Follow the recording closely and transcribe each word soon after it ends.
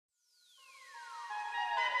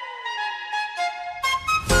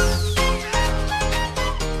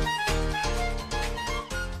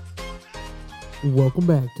Welcome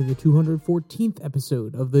back to the 214th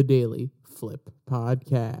episode of the Daily Flip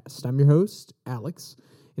podcast. I'm your host, Alex,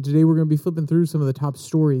 and today we're going to be flipping through some of the top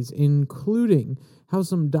stories, including how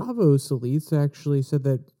some Davos elites actually said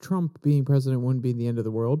that Trump being president wouldn't be the end of the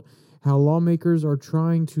world, how lawmakers are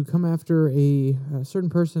trying to come after a certain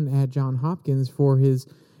person at Johns Hopkins for his,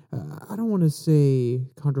 I don't want to say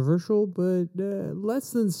controversial, but less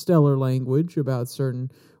than stellar language about certain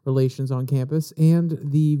relations on campus, and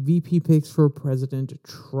the VP picks for President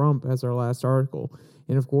Trump as our last article.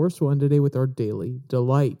 And of course, we'll end today with our Daily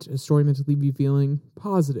Delight, a story meant to leave you feeling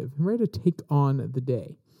positive and ready to take on the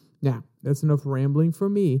day. Now, that's enough rambling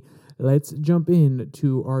from me. Let's jump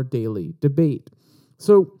into our daily debate.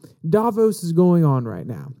 So, Davos is going on right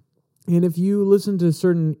now. And if you listen to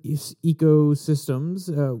certain ecosystems,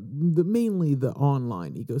 mainly the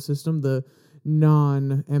online ecosystem, the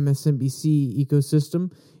non-MSNBC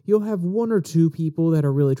ecosystem, you'll have one or two people that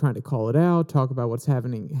are really trying to call it out, talk about what's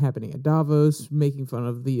happening at Davos, making fun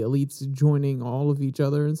of the elites joining all of each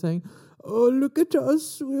other and saying, "Oh, look at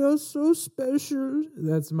us, we are so special."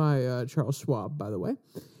 That's my Charles Schwab, by the way.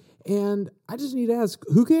 And I just need to ask,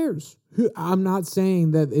 who cares? I'm not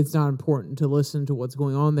saying that it's not important to listen to what's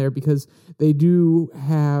going on there, because they do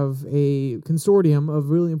have a consortium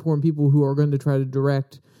of really important people who are going to try to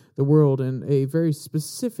direct the world in a very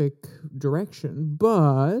specific direction,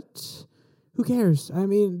 but who cares? I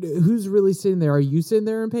mean, who's really sitting there? Are you sitting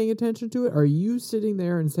there and paying attention to it? Are you sitting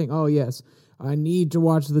there and saying, "Oh yes, I need to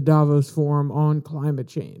watch the Davos Forum on climate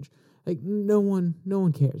change"? Like, no one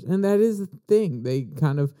cares. And that is the thing. They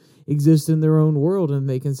kind of exist in their own world, and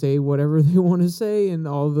they can say whatever they want to say, and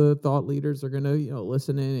all the thought leaders are going to,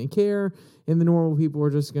 listen in and care, and the normal people are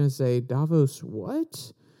just going to say, "Davos,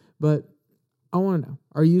 what?" But I want to know,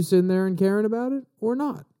 are you sitting there and caring about it or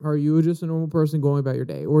not? Are you just a normal person going about your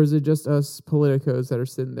day? Or is it just us politicos that are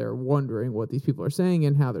sitting there wondering what these people are saying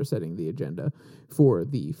and how they're setting the agenda for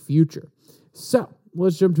the future? So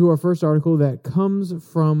let's jump to our first article that comes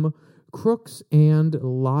from Crooks and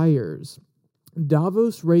Liars.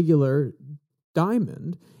 Davos regular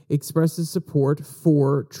Diamond expresses support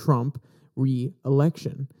for Trump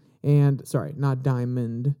re-election. And, sorry, not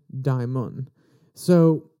Diamond.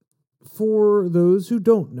 So, for those who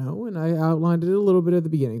don't know, and I outlined it a little bit at the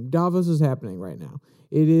beginning, Davos is happening right now.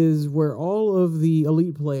 It is where all of the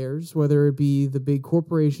elite players, whether it be the big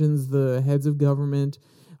corporations, the heads of government,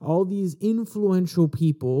 all these influential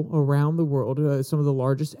people around the world, some of the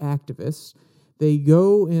largest activists, they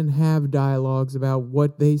go and have dialogues about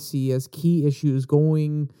what they see as key issues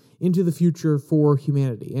going into the future for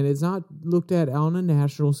humanity. And it's not looked at on a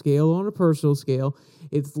national scale, on a personal scale.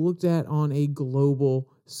 It's looked at on a global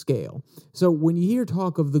scale. So when you hear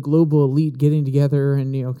talk of the global elite getting together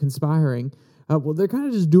and, conspiring, well, they're kind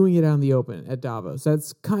of just doing it out in the open at Davos.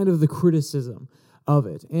 That's kind of the criticism of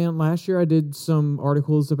it. And last year I did some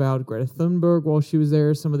articles about Greta Thunberg while she was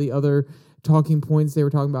there, some of the other talking points they were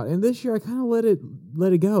talking about. And this year I kind of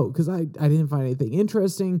let it go because I didn't find anything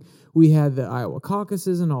interesting. We had the Iowa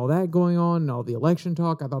caucuses and all that going on and all the election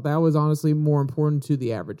talk. I thought that was honestly more important to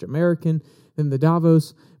the average American than the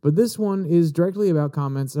Davos. But this one is directly about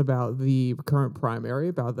comments about the current primary,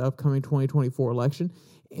 about the upcoming 2024 election.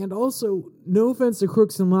 And also, no offense to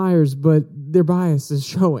Crooks and Liars, but their bias is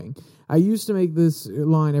showing. I used to make this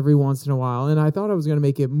line every once in a while, and I thought I was going to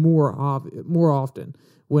make it more often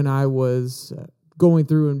when I was going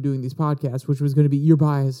through and doing these podcasts, which was going to be your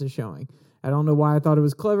bias is showing. I don't know why I thought it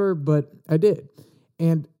was clever, but I did.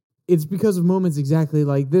 And it's because of moments exactly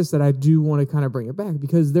like this that I do want to kind of bring it back,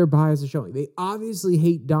 because their bias is showing. They obviously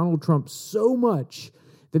hate Donald Trump so much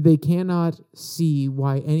that they cannot see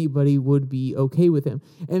why anybody would be okay with him.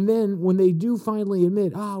 And then when they do finally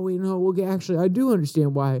admit, actually, I do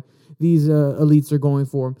understand why these elites are going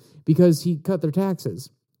for him, because he cut their taxes.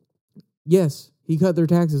 Yes, he cut their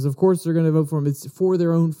taxes. Of course they're going to vote for him. It's for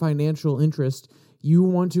their own financial interest. You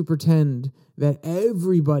want to pretend that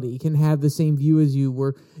everybody can have the same view as you,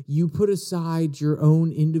 where you put aside your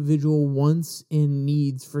own individual wants and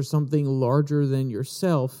needs for something larger than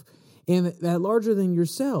yourself. And that larger than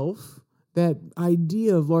yourself, that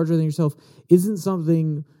idea of larger than yourself, isn't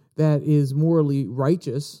something that is morally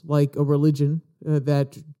righteous, like a religion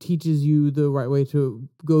that teaches you the right way to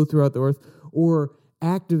go throughout the earth, or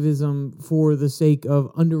activism for the sake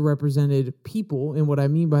of underrepresented people. And what I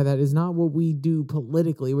mean by that is not what we do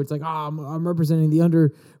politically, where it's like, I'm representing the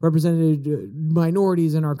underrepresented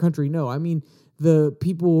minorities in our country. No, I mean the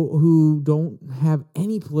people who don't have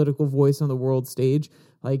any political voice on the world stage,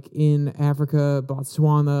 like in Africa,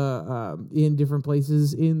 Botswana, in different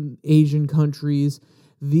places, in Asian countries,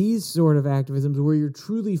 these sort of activisms where you're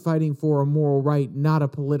truly fighting for a moral right, not a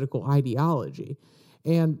political ideology.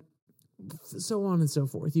 And so on and so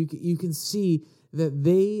forth. You can see that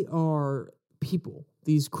they are people,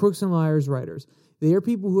 these crooks and liars writers. They are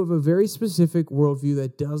people who have a very specific worldview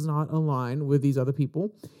that does not align with these other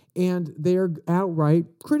people, and they're outright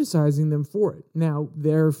criticizing them for it. Now,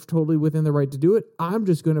 they're totally within the right to do it. I'm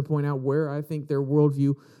just going to point out where I think their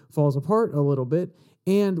worldview falls apart a little bit,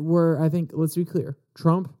 and where I think, let's be clear,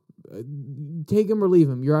 Trump, take him or leave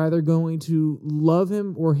him. You're either going to love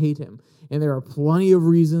him or hate him. And there are plenty of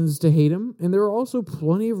reasons to hate him, and there are also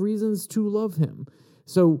plenty of reasons to love him.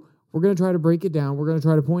 So we're going to try to break it down. We're going to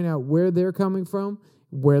try to point out where they're coming from,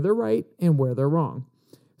 where they're right, and where they're wrong.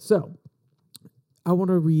 So I want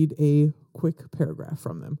to read a quick paragraph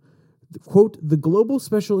from them. Quote, "The global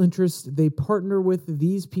special interests, they partner with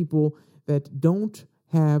these people that don't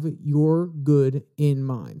have your good in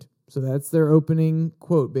mind." So that's their opening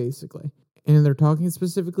quote, basically. And they're talking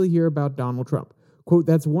specifically here about Donald Trump. Quote,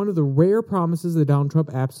 "That's one of the rare promises that Donald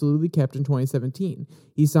Trump absolutely kept in 2017.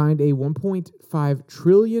 He signed a $1.5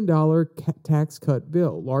 trillion tax cut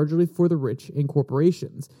bill, largely for the rich and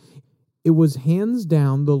corporations. It was hands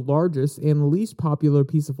down the largest and least popular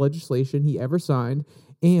piece of legislation he ever signed,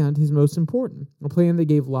 and his most important. A plan that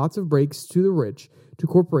gave lots of breaks to the rich, to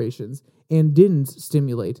corporations, and didn't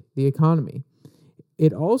stimulate the economy.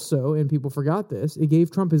 It also, and people forgot this, it gave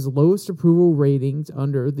Trump his lowest approval ratings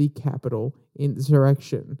under the Capitol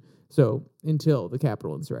insurrection. So, until the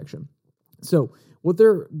Capitol insurrection. So, what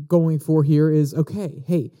they're going for here is, okay,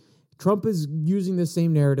 hey, Trump is using the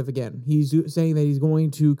same narrative again. He's saying that he's going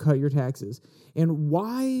to cut your taxes. And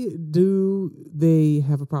why do they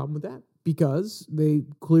have a problem with that? Because they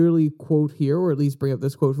clearly quote here, or at least bring up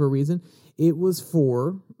this quote for a reason. It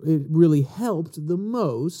really helped the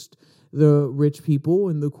most the rich people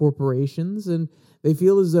and the corporations, and they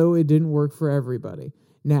feel as though it didn't work for everybody.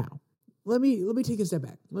 Now, let me take a step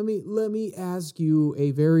back. Let me ask you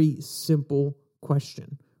a very simple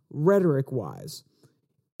question, rhetoric-wise.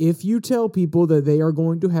 If you tell people that they are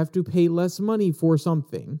going to have to pay less money for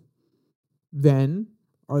something, then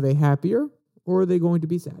are they happier or are they going to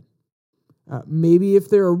be sad? Maybe if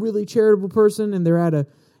they're a really charitable person and they're at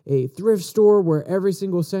a thrift store where every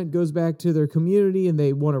single cent goes back to their community and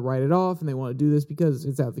they want to write it off and they want to do this because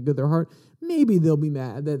it's out the good of their heart, maybe they'll be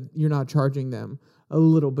mad that you're not charging them a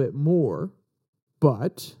little bit more.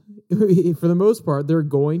 But for the most part, they're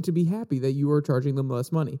going to be happy that you are charging them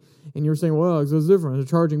less money. And you're saying, well, Alex, what's the difference?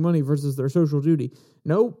 They're charging money versus their social duty.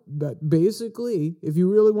 No, but basically, if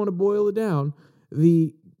you really want to boil it down,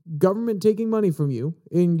 the government taking money from you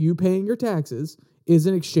and you paying your taxes is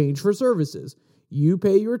in exchange for services. You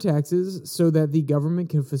pay your taxes so that the government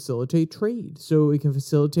can facilitate trade, so it can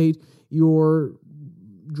facilitate your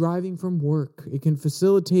driving from work. It can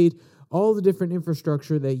facilitate all the different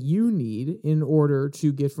infrastructure that you need in order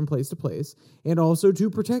to get from place to place, and also to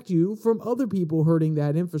protect you from other people hurting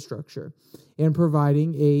that infrastructure, and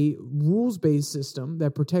providing a rules-based system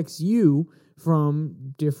that protects you from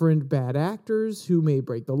different bad actors who may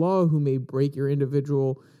break the law, who may break your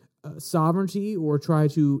individual sovereignty, or try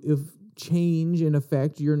to change and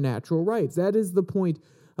affect your natural rights. That is the point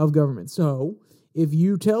of government. So if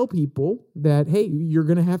you tell people that, hey, you're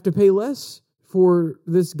going to have to pay less for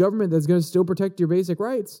this government that's going to still protect your basic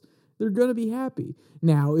rights, they're going to be happy.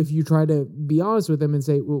 Now, if you try to be honest with them and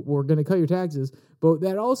say, well, we're going to cut your taxes, but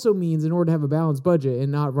that also means in order to have a balanced budget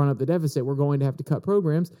and not run up the deficit, we're going to have to cut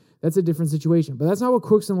programs, that's a different situation. But that's not what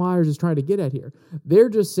Crooks and Liars is trying to get at here. They're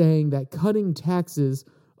just saying that cutting taxes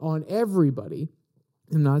on everybody,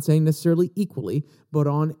 I'm not saying necessarily equally, but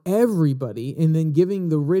on everybody, and then giving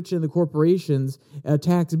the rich and the corporations a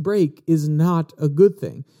tax break is not a good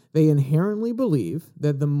thing. They inherently believe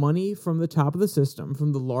that the money from the top of the system,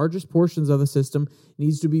 from the largest portions of the system,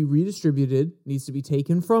 needs to be redistributed, needs to be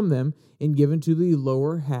taken from them, and given to the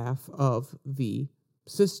lower half of the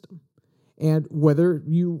system. And whether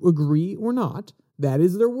you agree or not, that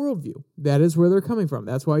is their worldview. That is where they're coming from.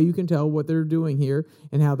 That's why you can tell what they're doing here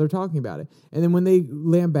and how they're talking about it. And then when they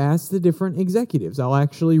lambast the different executives, I'll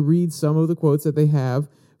actually read some of the quotes that they have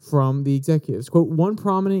from the executives. Quote, one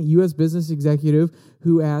prominent U.S. business executive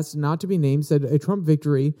who asked not to be named said a Trump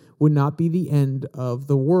victory would not be the end of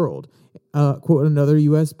the world. Quote, another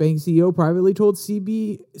U.S. bank CEO privately told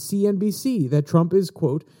CNBC that Trump is,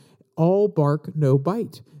 quote, all bark, no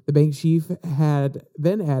bite. The bank chief had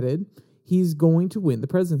then added, he's going to win the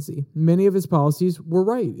presidency. Many of his policies were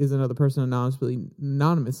right, is another person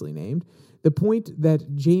anonymously named. The point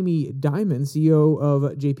that Jamie Dimon, CEO of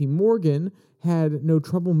JP Morgan, had no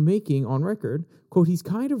trouble making on record, quote, he's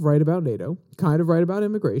kind of right about NATO, kind of right about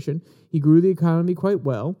immigration, he grew the economy quite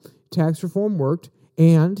well, tax reform worked,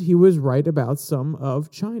 and he was right about some of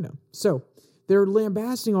China. So they're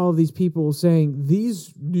lambasting all of these people, saying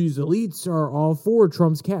these elites are all for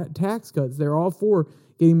Trump's tax cuts. They're all for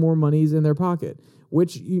getting more monies in their pocket,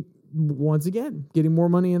 which, once again, getting more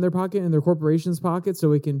money in their pocket, in their corporation's pocket,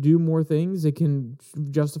 so it can do more things. It can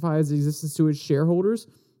justify its existence to its shareholders.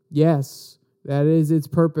 Yes, that is its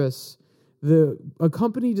purpose. A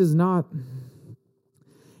company does not...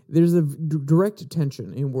 There's a direct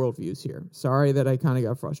tension in worldviews here. Sorry that I kind of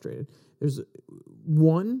got frustrated. There's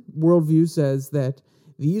one worldview says that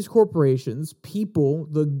these corporations, people,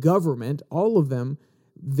 the government, all of them,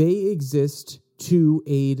 they exist to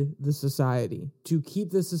aid the society, to keep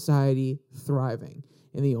the society thriving.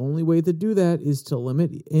 And the only way to do that is to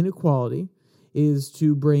limit inequality, is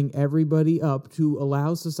to bring everybody up, to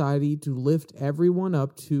allow society to lift everyone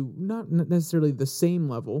up to not necessarily the same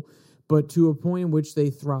level, but to a point in which they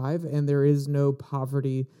thrive and there is no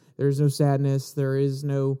poverty, there is no sadness, there is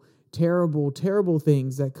no terrible, terrible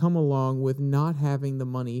things that come along with not having the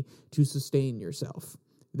money to sustain yourself.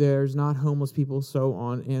 There's not homeless people, so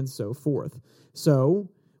on and so forth. So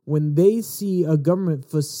when they see a government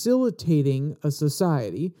facilitating a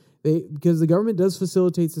society, because the government does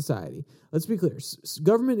facilitate society. Let's be clear.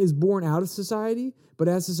 Government is born out of society, but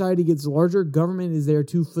as society gets larger, government is there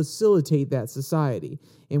to facilitate that society.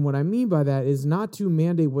 And what I mean by that is not to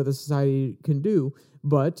mandate what a society can do,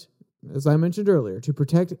 but, as I mentioned earlier, to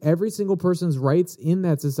protect every single person's rights in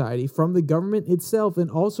that society from the government itself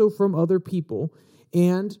and also from other people,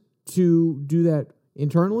 and to do that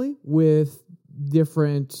internally with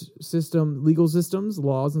different legal systems,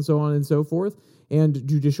 laws, and so on and so forth, and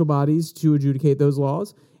judicial bodies to adjudicate those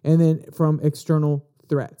laws, and then from external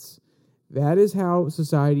threats. That is how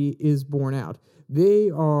society is born out.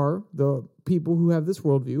 The people who have this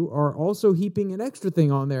worldview are also heaping an extra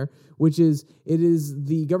thing on there, which is it is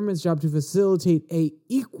the government's job to facilitate a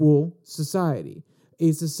equal society,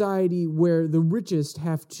 a society where the richest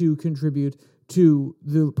have to contribute to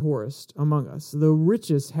the poorest among us. The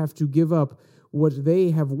richest have to give up what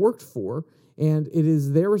they have worked for, and it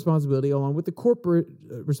is their responsibility, along with the corporate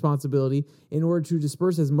responsibility, in order to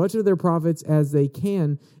disperse as much of their profits as they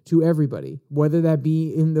can to everybody, whether that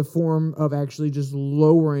be in the form of actually just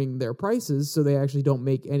lowering their prices so they actually don't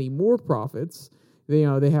make any more profits. They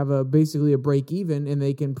have basically a break even, and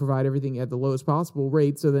they can provide everything at the lowest possible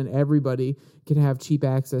rate so then everybody can have cheap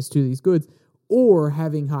access to these goods, or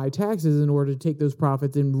having high taxes in order to take those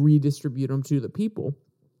profits and redistribute them to the people.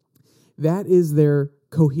 That is their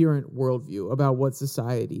coherent worldview about what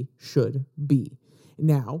society should be.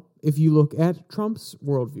 Now, if you look at Trump's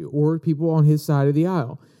worldview or people on his side of the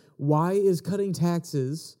aisle, why is cutting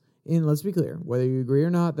taxes, and let's be clear, whether you agree or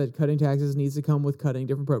not that cutting taxes needs to come with cutting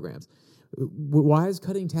different programs, why is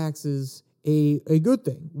cutting taxes a good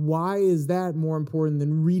thing? Why is that more important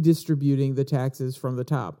than redistributing the taxes from the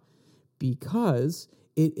top? Because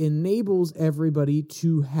it enables everybody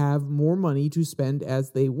to have more money to spend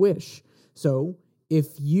as they wish. So if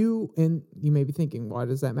you may be thinking, why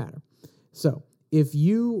does that matter? So if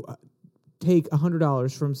you take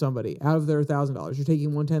 $100 from somebody out of their $1,000, you're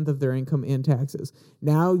taking 1/10 of their income in taxes.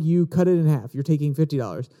 Now you cut it in half. You're taking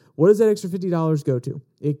 $50. What does that extra $50 go to?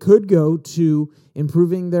 It could go to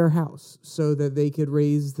improving their house so that they could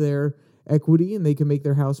raise their equity and they can make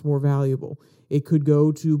their house more valuable. It could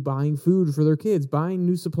go to buying food for their kids, buying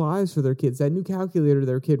new supplies for their kids, that new calculator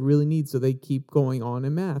their kid really needs so they keep going on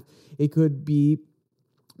in math. It could be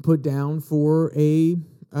put down for a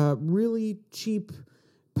really cheap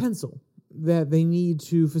pencil that they need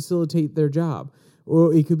to facilitate their job.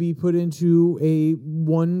 Or it could be put into a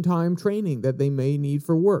one-time training that they may need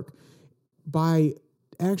for work. By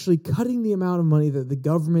actually cutting the amount of money that the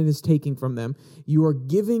government is taking from them, you are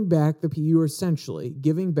essentially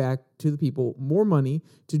giving back to the people more money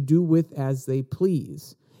to do with as they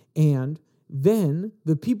please. And then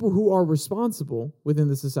the people who are responsible within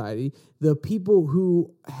the society, the people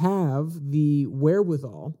who have the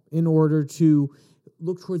wherewithal in order to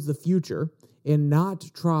look towards the future and not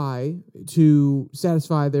try to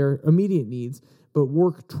satisfy their immediate needs, but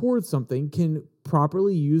work towards something, can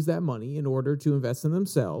properly use that money in order to invest in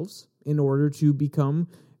themselves, in order to become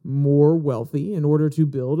more wealthy, in order to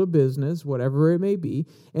build a business, whatever it may be.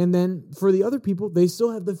 And then for the other people, they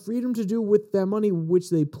still have the freedom to do with that money which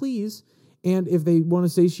they please. And if they want to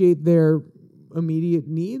satiate their immediate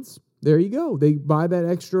needs, There you go. They buy that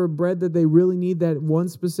extra bread that they really need that one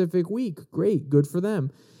specific week. Great, good for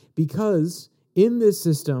them. Because in this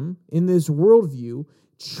system, in this worldview,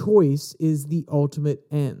 choice is the ultimate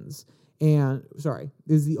is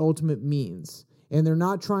the ultimate means. And they're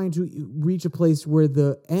not trying to reach a place where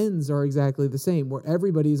the ends are exactly the same, where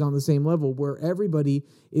everybody is on the same level, where everybody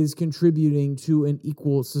is contributing to an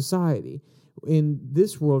equal society. In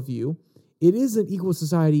this worldview, it is an equal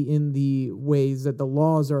society in the ways that the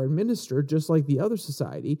laws are administered, just like the other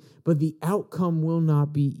society, but the outcome will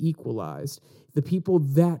not be equalized. The people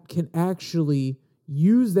that can actually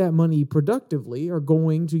use that money productively are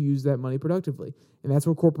going to use that money productively. And that's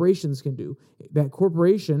what corporations can do. That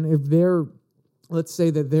corporation, if let's say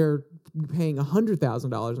that they're paying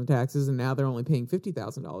 $100,000 in taxes and now they're only paying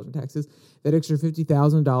 $50,000 in taxes, that extra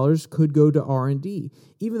 $50,000 could go to R&D,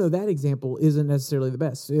 even though that example isn't necessarily the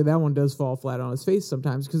best. That one does fall flat on its face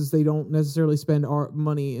sometimes because they don't necessarily spend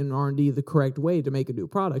money in R&D the correct way to make a new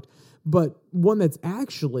product, but one that's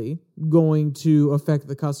actually going to affect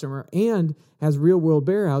the customer and has real-world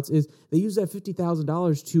bear-outs is they use that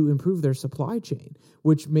 $50,000 to improve their supply chain,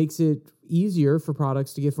 which makes it easier for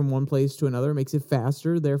products to get from one place to another, makes it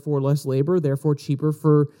faster, therefore less labor, therefore cheaper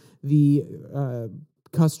for the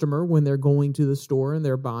customer when they're going to the store and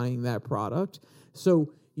they're buying that product.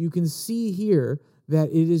 So you can see here that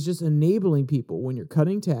it is just enabling people. When you're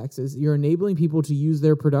cutting taxes, you're enabling people to use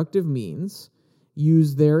their productive means,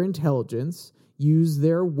 use their intelligence, use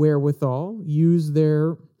their wherewithal, use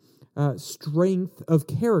their strength of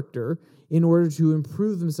character in order to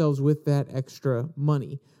improve themselves with that extra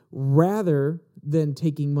money, rather than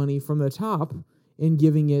taking money from the top and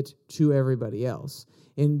giving it to everybody else.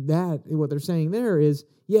 And that, what they're saying there is,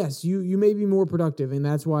 yes, you may be more productive, and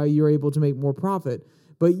that's why you're able to make more profit,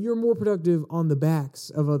 but you're more productive on the backs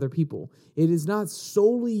of other people. It is not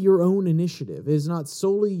solely your own initiative. It is not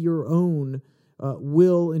solely your own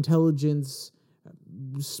will, intelligence,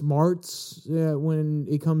 smarts when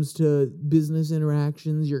it comes to business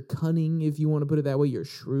interactions, your cunning, if you want to put it that way, your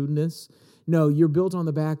shrewdness. No, you're built on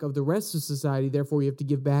the back of the rest of society, therefore you have to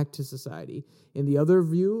give back to society. In the other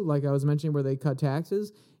view, like I was mentioning where they cut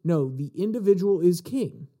taxes, no, the individual is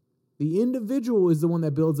king. The individual is the one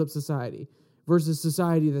that builds up society versus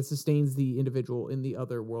society that sustains the individual in the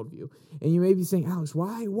other worldview. And you may be saying, Alex,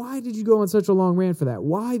 why did you go on such a long rant for that?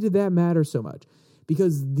 Why did that matter so much?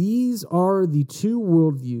 Because these are the two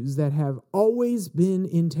worldviews that have always been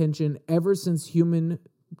in tension ever since humanity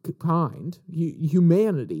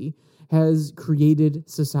has created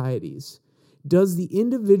societies. Does the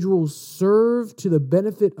individual serve to the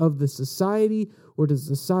benefit of the society, or does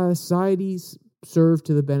the society serve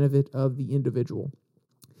to the benefit of the individual?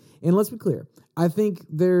 And let's be clear, I think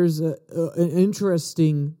there's an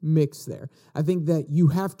interesting mix there. I think that you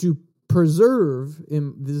have to preserve,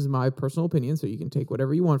 and this is my personal opinion, so you can take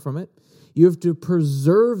whatever you want from it, you have to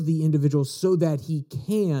preserve the individual so that he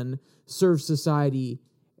can serve society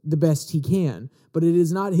the best he can. But it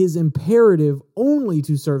is not his imperative only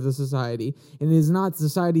to serve the society, and it is not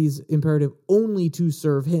society's imperative only to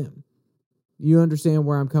serve him. You understand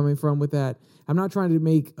where I'm coming from with that? I'm not trying to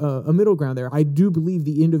make a middle ground there. I do believe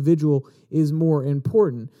the individual is more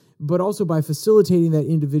important, but also by facilitating that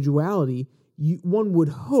individuality, one would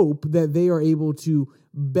hope that they are able to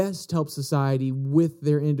best help society with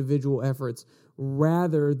their individual efforts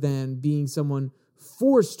rather than being someone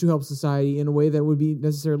forced to help society in a way that would be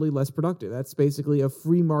necessarily less productive. That's basically a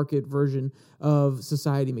free market version of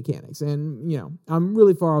society mechanics. And, I'm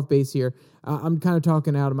really far off base here. I'm kind of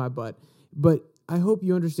talking out of my butt. But I hope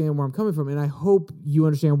you understand where I'm coming from, and I hope you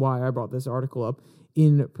understand why I brought this article up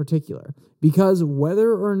in particular. Because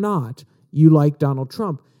whether or not you like Donald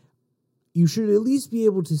Trump, you should at least be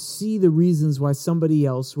able to see the reasons why somebody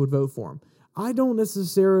else would vote for him. I don't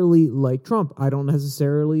necessarily like Trump. I don't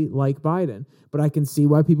necessarily like Biden. But I can see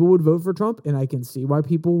why people would vote for Trump, and I can see why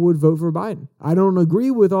people would vote for Biden. I don't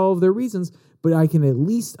agree with all of their reasons, but I can at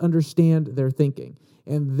least understand their thinking.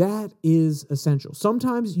 And that is essential.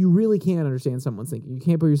 Sometimes you really can't understand someone's thinking. You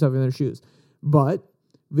can't put yourself in their shoes. But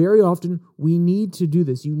very often, we need to do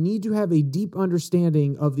this. You need to have a deep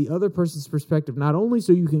understanding of the other person's perspective, not only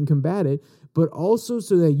so you can combat it, but also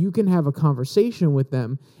so that you can have a conversation with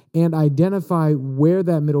them and identify where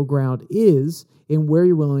that middle ground is and where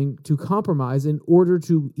you're willing to compromise in order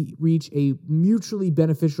to reach a mutually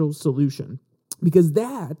beneficial solution. Because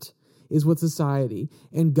that is what society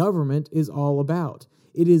and government is all about.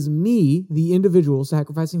 It is me, the individual,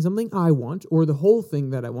 sacrificing something I want, or the whole thing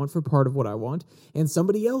that I want for part of what I want, and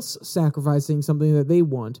somebody else sacrificing something that they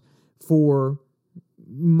want for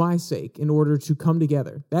my sake in order to come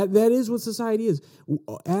together. That is what society is.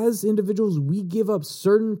 As individuals, we give up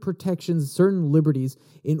certain protections, certain liberties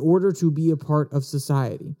in order to be a part of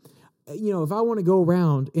society. If I want to go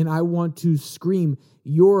around and I want to scream,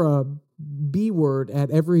 "You're a B word"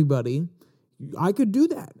 at everybody, I could do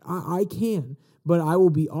that. I can. But I will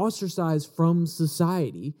be ostracized from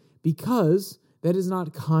society because that is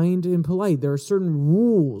not kind and polite. There are certain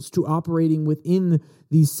rules to operating within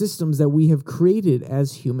these systems that we have created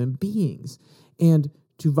as human beings. And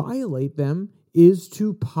to violate them is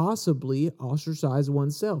to possibly ostracize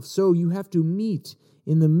oneself. So you have to meet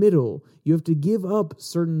in the middle. You have to give up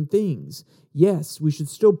certain things. Yes, we should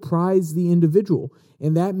still prize the individual.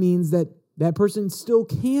 And that means that that person still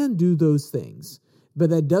can do those things. But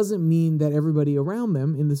that doesn't mean that everybody around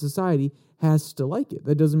them in the society has to like it.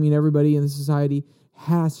 That doesn't mean everybody in the society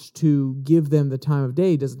has to give them the time of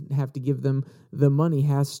day, doesn't have to give them the money,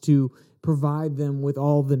 has to provide them with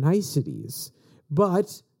all the niceties.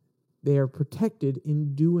 But they are protected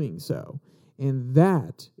in doing so. And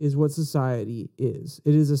that is what society is.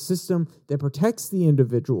 It is a system that protects the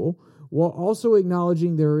individual while also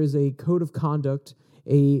acknowledging there is a code of conduct,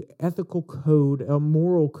 a ethical code, a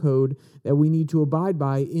moral code that we need to abide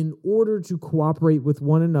by in order to cooperate with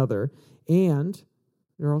one another. And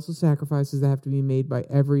there are also sacrifices that have to be made by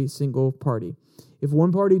every single party. If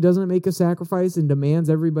one party doesn't make a sacrifice and demands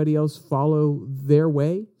everybody else follow their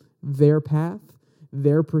way, their path,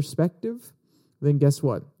 their perspective, then guess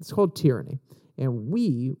what? It's called tyranny. And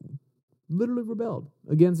we literally rebelled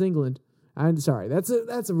against England. I'm sorry, that's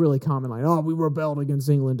a really common line. Oh, we rebelled against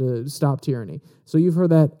England to stop tyranny. So you've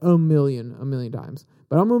heard that a million times.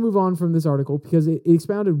 But I'm going to move on from this article because it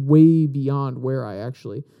expounded way beyond where I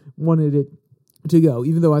actually wanted it to go,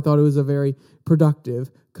 even though I thought it was a very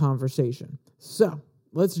productive conversation. So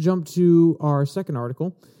let's jump to our second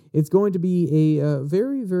article. It's going to be a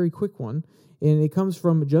very, very quick one, and it comes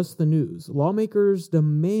from Just the News. Lawmakers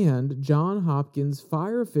demand Johns Hopkins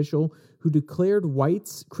fire official who declared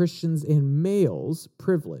whites, Christians, and males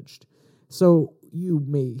privileged. So you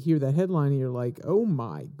may hear that headline and you're like, oh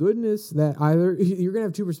my goodness, that either you're going to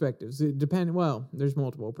have two perspectives. There's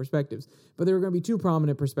multiple perspectives, but there are going to be two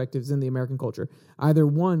prominent perspectives in the American culture. Either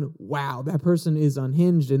one, wow, that person is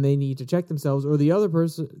unhinged and they need to check themselves, or the other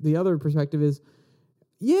perspective is,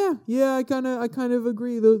 yeah, I kind of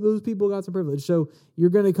agree. Those people got some privilege. So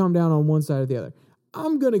you're going to come down on one side or the other.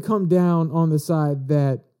 I'm going to come down on the side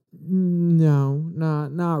that no,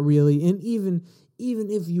 not really. And even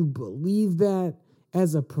if you believe that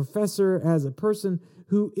as a professor, as a person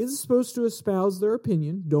who is supposed to espouse their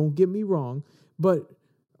opinion, don't get me wrong, but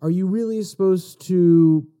are you really supposed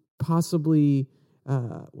to possibly,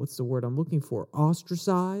 what's the word I'm looking for?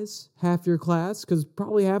 Ostracize half your class? Because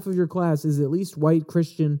probably half of your class is at least white,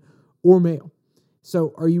 Christian, or male.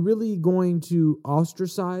 So are you really going to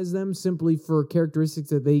ostracize them simply for characteristics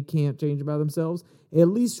that they can't change about themselves? At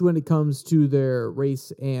least when it comes to their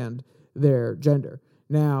race and their gender.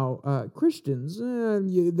 Now, Christians,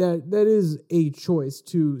 that is a choice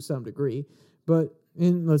to some degree,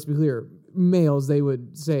 and let's be clear, males, they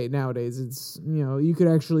would say nowadays, it's, you could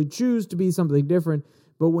actually choose to be something different,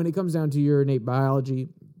 but when it comes down to your innate biology,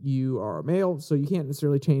 you are a male, so you can't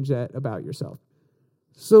necessarily change that about yourself.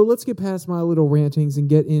 So let's get past my little rantings and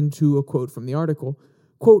get into a quote from the article.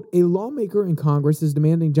 Quote, a lawmaker in Congress is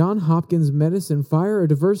demanding Johns Hopkins Medicine fire a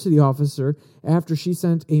diversity officer after she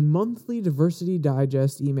sent a monthly Diversity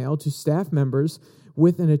Digest email to staff members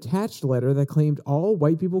with an attached letter that claimed all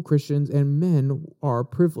white people, Christians, and men are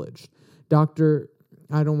privileged. I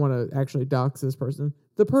don't want to actually dox this person.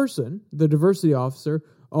 The diversity officer,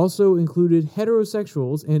 also included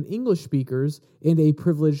heterosexuals and English speakers in a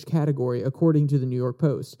privileged category, according to the New York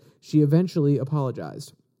Post. She eventually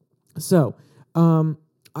apologized. So,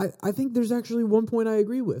 I think there's actually one point I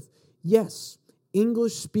agree with. Yes,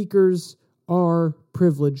 English speakers are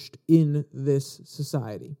privileged in this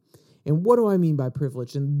society. And what do I mean by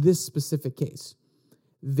privileged in this specific case?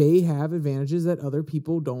 They have advantages that other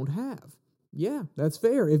people don't have. Yeah, that's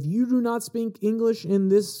fair. If you do not speak English in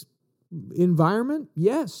this environment,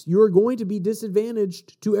 yes, you're going to be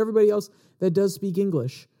disadvantaged to everybody else that does speak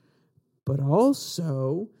English. But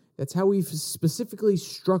also, that's how we've specifically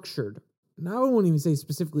structured. Now, I won't even say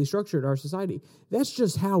specifically structured our society. That's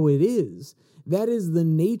just how it is. That is the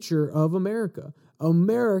nature of America.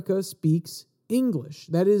 America speaks English.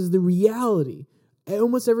 That is the reality.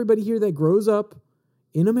 Almost everybody here that grows up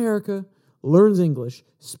in America learns English,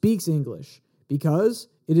 speaks English, because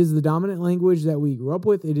It is the dominant language that we grew up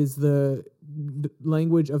with. It is the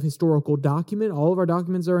language of historical document. All of our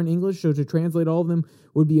documents are in English, so to translate all of them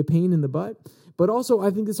would be a pain in the butt. But also, I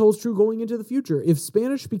think this holds true going into the future. If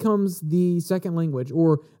Spanish becomes the second language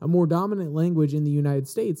or a more dominant language in the United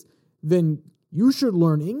States, then you should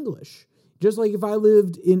learn English. Just like if I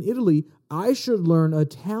lived in Italy, I should learn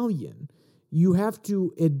Italian. You have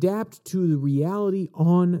to adapt to the reality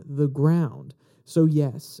on the ground. So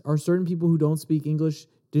yes, are certain people who don't speak English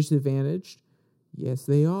disadvantaged? Yes,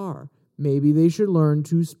 they are. Maybe they should learn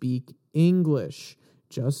to speak English.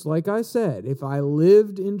 Just like I said, if I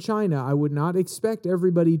lived in China, I would not expect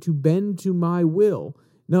everybody to bend to my will.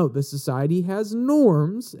 No, the society has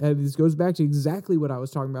norms, and this goes back to exactly what I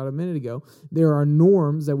was talking about a minute ago. There are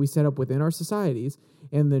norms that we set up within our societies,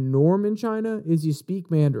 and the norm in China is you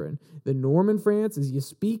speak Mandarin. The norm in France is you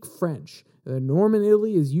speak French. The norm in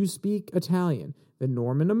Italy is you speak Italian. The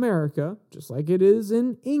norm in America, just like it is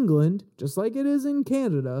in England, just like it is in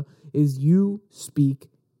Canada, is you speak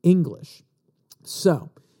English.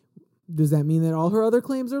 So, does that mean that all her other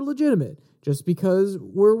claims are legitimate? Just because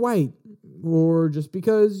we're white, or just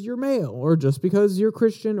because you're male, or just because you're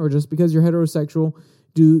Christian, or just because you're heterosexual,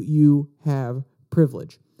 do you have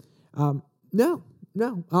privilege? No.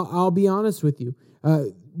 I'll be honest with you.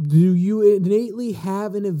 Do you innately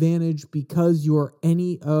have an advantage because you're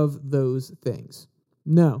any of those things?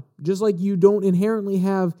 No. Just like you don't inherently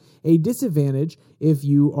have a disadvantage if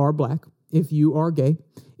you are black, if you are gay,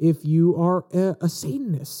 if you are a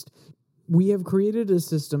Satanist. We have created a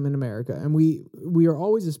system in America, and we are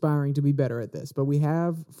always aspiring to be better at this, but we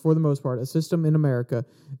have, for the most part, a system in America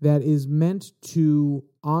that is meant to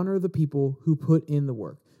honor the people who put in the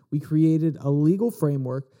work. We created a legal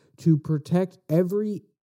framework to protect every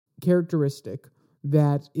characteristic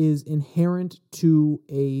that is inherent to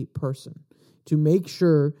a person, to make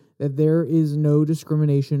sure that there is no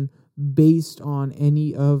discrimination based on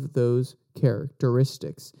any of those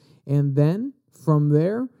characteristics. And then, from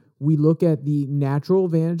there, we look at the natural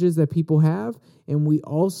advantages that people have, and we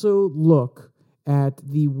also look at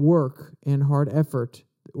the work and hard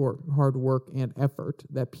work and effort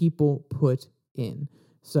that people put in.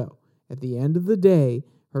 So, at the end of the day,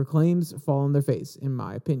 her claims fall on their face, in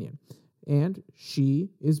my opinion. And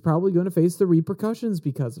she is probably going to face the repercussions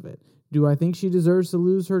because of it. Do I think she deserves to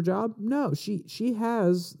lose her job? No, she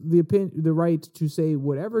has the right to say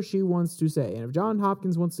whatever she wants to say. And if John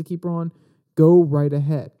Hopkins wants to keep her on, go right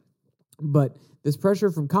ahead. But this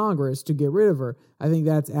pressure from Congress to get rid of her, I think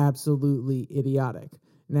that's absolutely idiotic.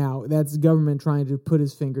 Now, that's government trying to put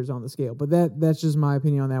his fingers on the scale. But that's just my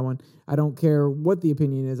opinion on that one. I don't care what the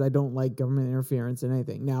opinion is. I don't like government interference in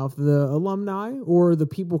anything. Now, if the alumni or the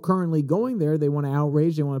people currently going there, they want to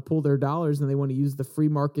outrage, they want to pull their dollars, and they want to use the free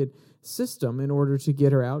market system in order to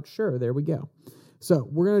get her out, sure, there we go. So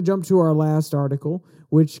we're going to jump to our last article,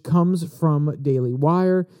 which comes from Daily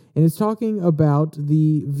Wire, and it's talking about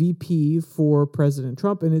the VP for President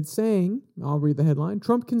Trump, and it's saying, I'll read the headline,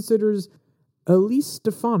 Trump considers Elise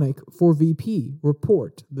Stefanik for VP,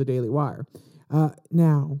 report the Daily Wire.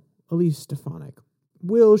 Now, Elise Stefanik,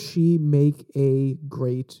 will she make a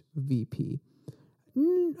great VP?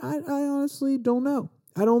 I honestly don't know.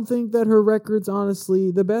 I don't think that her record's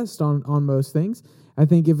honestly the best on most things. I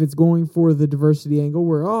think if it's going for the diversity angle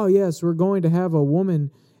where, oh, yes, we're going to have a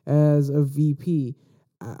woman as a VP,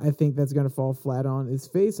 I think that's going to fall flat on its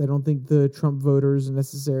face. I don't think the Trump voters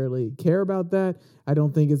necessarily care about that. I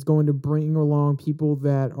don't think it's going to bring along people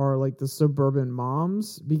that are like the suburban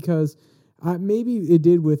moms, because maybe it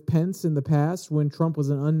did with Pence in the past when Trump was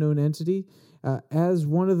an unknown entity. As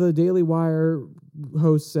one of the Daily Wire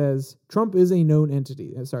hosts says, Trump is a known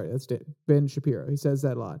entity. Sorry, that's Ben Shapiro. He says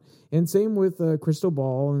that a lot. And same with Crystal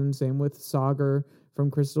Ball, and same with Sagar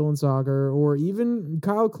from Crystal and Sagar, or even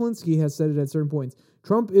Kyle Klinsky has said it at certain points.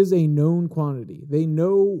 Trump is a known quantity.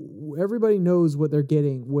 Everybody knows what they're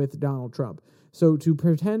getting with Donald Trump. So to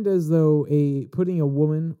pretend as though putting a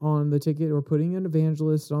woman on the ticket or putting an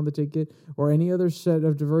evangelist on the ticket or any other set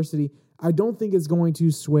of diversity, I don't think it's going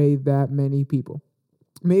to sway that many people.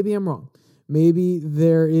 Maybe I'm wrong. Maybe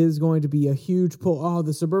there is going to be a huge pull. Oh,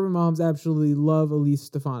 the suburban moms absolutely love Elise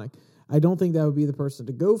Stefanik. I don't think that would be the person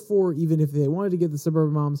to go for, even if they wanted to get the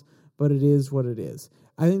suburban moms, but it is what it is.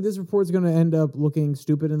 I think this report's going to end up looking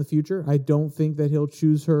stupid in the future. I don't think that he'll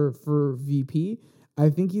choose her for VP. I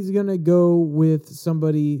think he's going to go with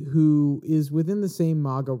somebody who is within the same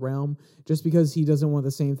MAGA realm, just because he doesn't want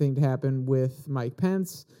the same thing to happen with Mike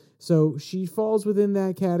Pence. So she falls within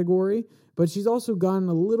that category, but she's also gotten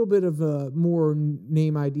a little bit of a more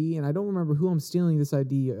name ID, and I don't remember who I'm stealing this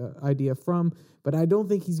idea from, but I don't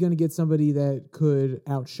think he's going to get somebody that could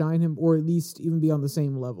outshine him or at least even be on the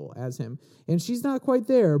same level as him. And she's not quite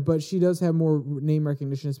there, but she does have more name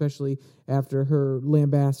recognition, especially after her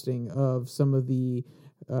lambasting of some of the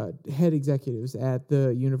head executives at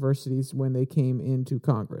the universities when they came into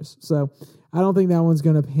Congress. So I don't think that one's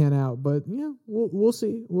going to pan out, but yeah, we'll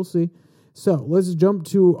see. We'll see. So let's jump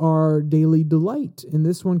to our daily delight. And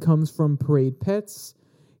this one comes from Parade Pets.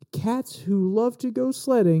 Cats who love to go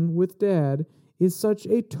sledding with dad is such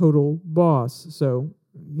a total boss. So,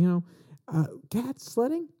 cats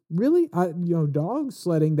sledding? Really? Dogs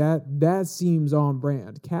sledding, that seems on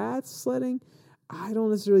brand. Cats sledding? I don't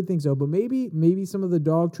necessarily think so, but maybe some of the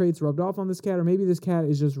dog traits rubbed off on this cat, or maybe this cat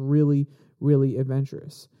is just really, really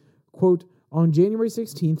adventurous. Quote, on January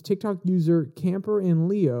 16th, TikTok user Camper and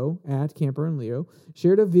Leo, at Camper and Leo,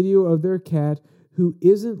 shared a video of their cat who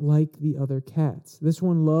isn't like the other cats. This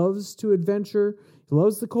one loves to adventure,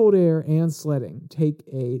 loves the cold air, and sledding. Take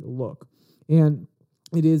a look. And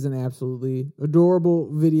it is an absolutely adorable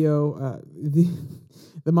video.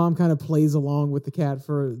 The mom kind of plays along with the cat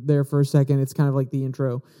for a second. It's kind of like the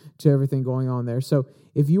intro to everything going on there. So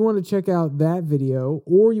if you want to check out that video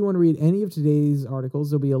or you want to read any of today's articles,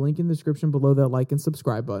 there'll be a link in the description below that like and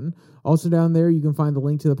subscribe button. Also down there, you can find the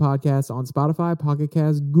link to the podcast on Spotify, Pocket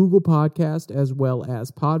Cast, Google Podcast, as well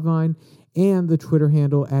as Podvine, and the Twitter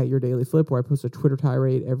handle at Your Daily Flip, where I post a Twitter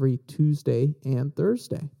tirade every Tuesday and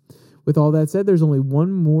Thursday. With all that said, there's only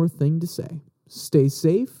one more thing to say. Stay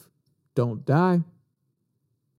safe. Don't die.